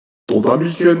Toda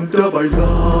mi gente a bailar,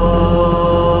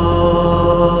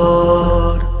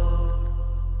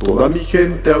 toda mi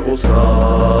gente a gozar.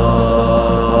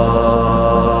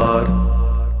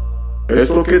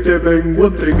 Esto que te vengo a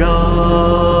entregar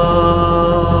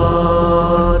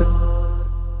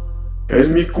es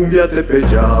mi cumbia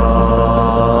Tepeyac.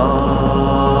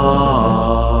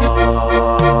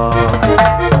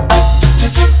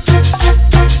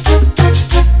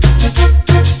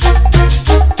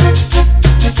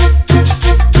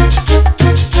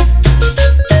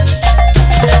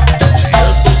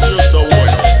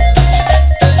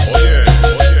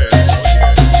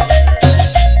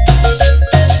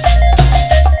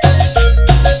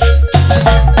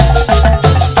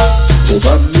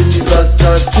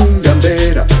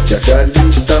 Ya se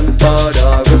alistan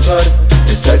para gozar.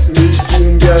 Esta es mi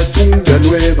cumbia, cumbia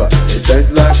nueva. Esta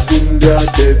es la cumbia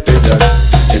Tepeyac.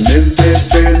 En el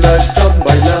DF la están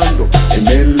bailando, en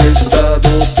el estado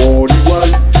por igual.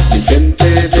 Mi gente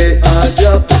de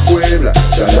allá por Puebla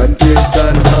ya la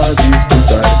empiezan a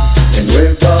disfrutar. En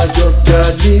Nueva York ya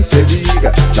ni se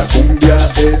diga, la cumbia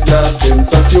es la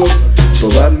sensación.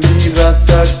 Toda mi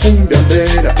raza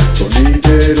cumbiambera,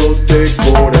 sonideros de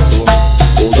corazón.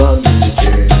 Toda mi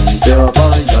gente a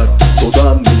bailar,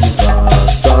 toda mi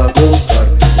raza a gozar.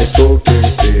 Esto que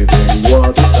te vengo a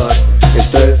dejar,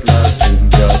 esta es la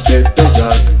cumbia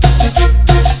Tepeyac.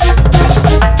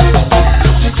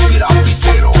 Los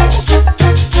grafiteros.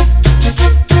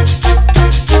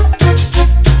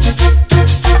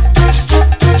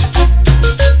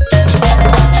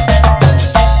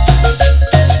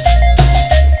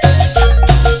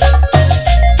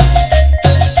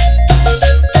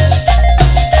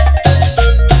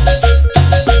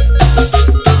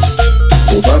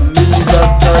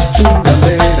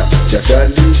 Ya se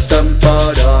alistan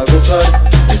para gozar.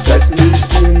 Esta es mi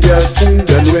cumbia,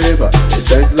 cumbia nueva.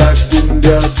 Esta es la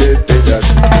cumbia Tepeyac.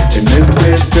 En el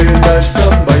DF la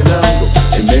están bailando,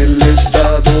 en el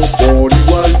estado por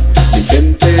igual. Mi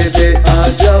gente de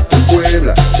allá por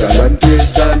Puebla ya la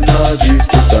empiezan a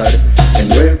disfrutar. En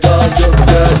Nueva York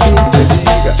ya ni se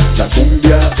diga, la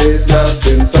cumbia es la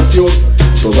sensación.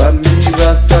 Toda mi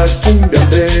raza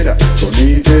cumbiambera,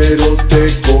 sonideros de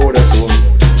corazón.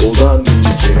 Toda mi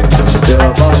gente a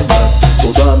bailar,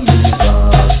 toda mi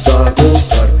raza a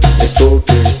gozar. Esto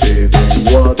que te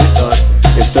vengo a dejar,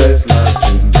 esta es la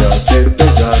cumbia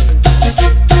Tepeyac.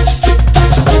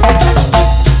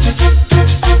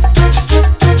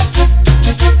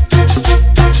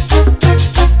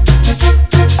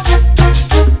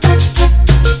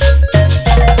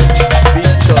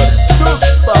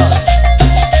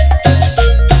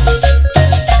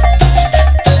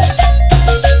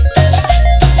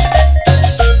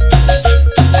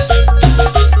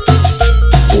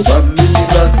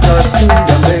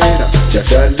 Ya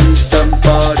se alistan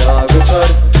para gozar.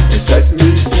 Esta es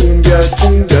mi cumbia,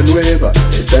 cumbia nueva.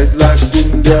 Esta es la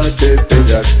cumbia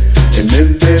Tepeyac. En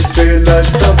el DF la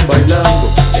están bailando,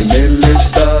 en el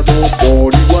estado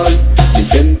por igual. Mi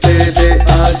gente de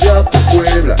allá por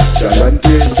Puebla ya la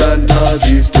empiezan a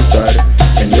disfrutar.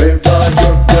 En Nueva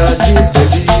York ya ni se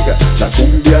diga, la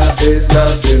cumbia es la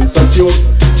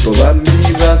sensación.